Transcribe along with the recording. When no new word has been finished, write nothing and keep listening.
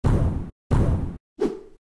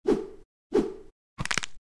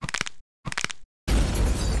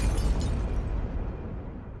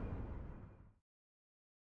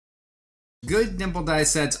Good dimple die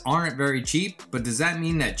sets aren't very cheap, but does that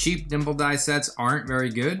mean that cheap dimple die sets aren't very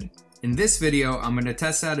good? In this video, I'm going to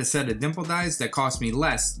test out a set of dimple dies that cost me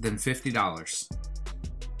less than $50.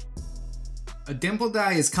 A dimple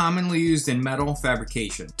die is commonly used in metal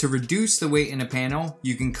fabrication. To reduce the weight in a panel,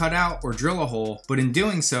 you can cut out or drill a hole, but in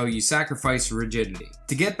doing so, you sacrifice rigidity.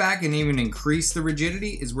 To get back and even increase the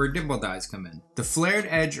rigidity is where dimple dies come in. The flared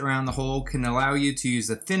edge around the hole can allow you to use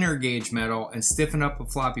a thinner gauge metal and stiffen up a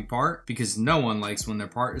floppy part, because no one likes when their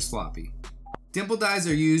part is floppy. Dimple dies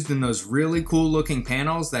are used in those really cool looking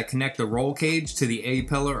panels that connect the roll cage to the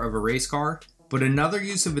A-pillar of a race car. But another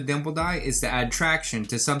use of a dimple die is to add traction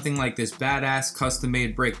to something like this badass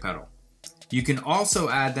custom-made brake pedal. You can also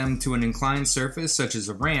add them to an inclined surface such as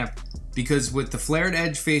a ramp, because with the flared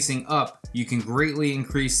edge facing up, you can greatly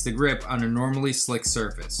increase the grip on a normally slick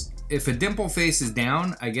surface. If a dimple faces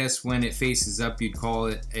down, I guess when it faces up you'd call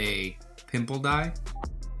it a pimple die.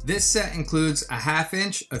 This set includes a 1/2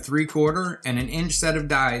 inch, a 3/4, and an inch set of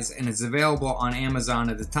dies and is available on Amazon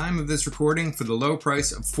at the time of this recording for the low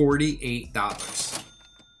price of $48.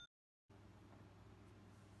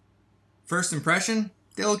 First impression,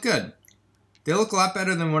 they look good. They look a lot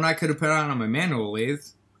better than what I could have put on my manual lathe.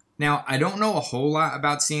 Now, I don't know a whole lot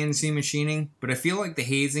about CNC machining, but I feel like the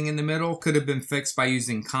hazing in the middle could have been fixed by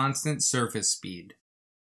using constant surface speed.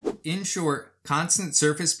 In short, constant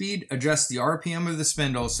surface speed adjusts the RPM of the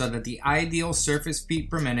spindle so that the ideal surface feet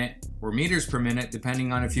per minute, or meters per minute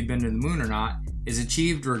depending on if you've been to the moon or not, is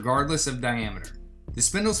achieved regardless of diameter. The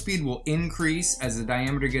spindle speed will increase as the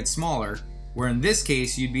diameter gets smaller, where in this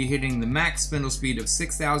case you'd be hitting the max spindle speed of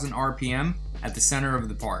 6,000 RPM at the center of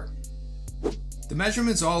the part. The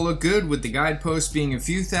measurements all look good, with the guideposts being a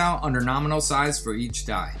few thou under nominal size for each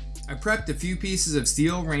die. I prepped a few pieces of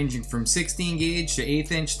steel ranging from 16 gauge to 1/8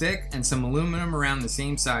 inch thick and some aluminum around the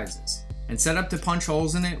same sizes, and set up to punch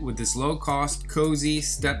holes in it with this low cost, cozy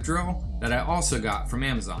step drill that I also got from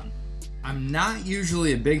Amazon. I'm not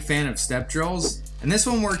usually a big fan of step drills, and this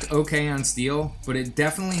one worked okay on steel, but it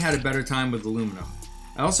definitely had a better time with aluminum.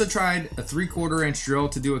 I also tried a 3/4 inch drill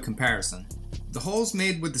to do a comparison. The holes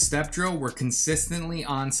made with the step drill were consistently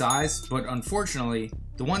on size, but unfortunately,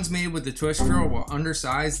 the ones made with the twist drill were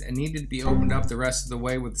undersized and needed to be opened up the rest of the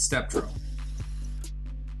way with the step drill.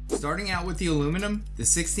 Starting out with the aluminum, the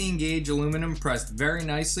 16 gauge aluminum pressed very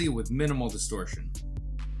nicely with minimal distortion.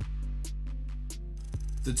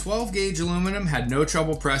 The 12 gauge aluminum had no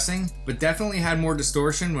trouble pressing, but definitely had more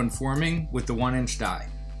distortion when forming with the 1 inch die.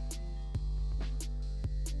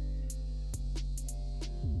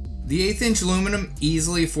 The 1/8 inch aluminum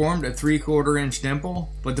easily formed a 3/4 inch dimple,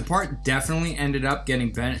 but the part definitely ended up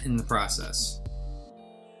getting bent in the process.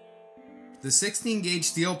 The 16 gauge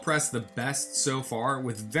steel pressed the best so far,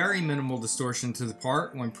 with very minimal distortion to the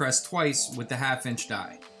part when pressed twice with the 1/2 inch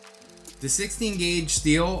die. The 16 gauge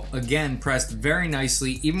steel again pressed very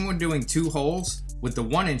nicely even when doing 2 holes with the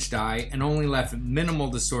 1 inch die, and only left minimal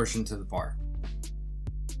distortion to the part.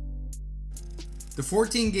 The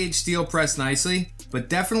 14 gauge steel pressed nicely, but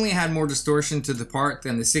definitely had more distortion to the part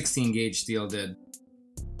than the 16 gauge steel did.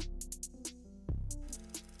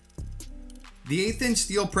 The 1/8 inch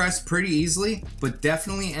steel pressed pretty easily, but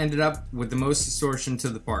definitely ended up with the most distortion to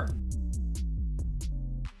the part.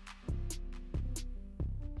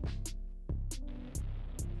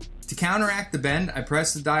 To counteract the bend, I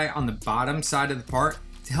pressed the die on the bottom side of the part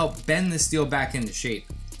to help bend the steel back into shape.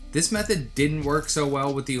 This method didn't work so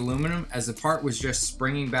well with the aluminum, as the part was just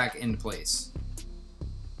springing back into place.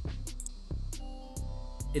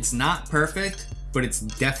 It's not perfect, but it's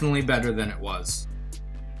definitely better than it was.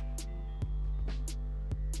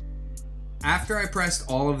 After I pressed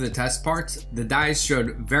all of the test parts, the dies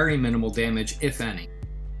showed very minimal damage, if any.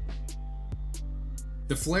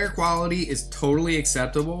 The flare quality is totally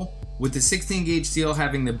acceptable, with the 16 gauge steel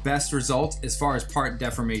having the best results as far as part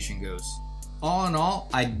deformation goes. All in all,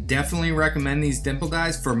 I definitely recommend these dimple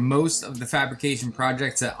dies for most of the fabrication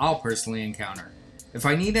projects that I'll personally encounter. If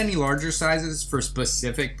I need any larger sizes for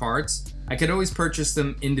specific parts, I could always purchase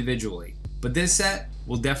them individually, but this set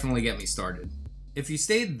will definitely get me started. If you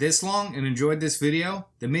stayed this long and enjoyed this video,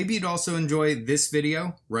 then maybe you'd also enjoy this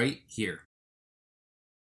video right here.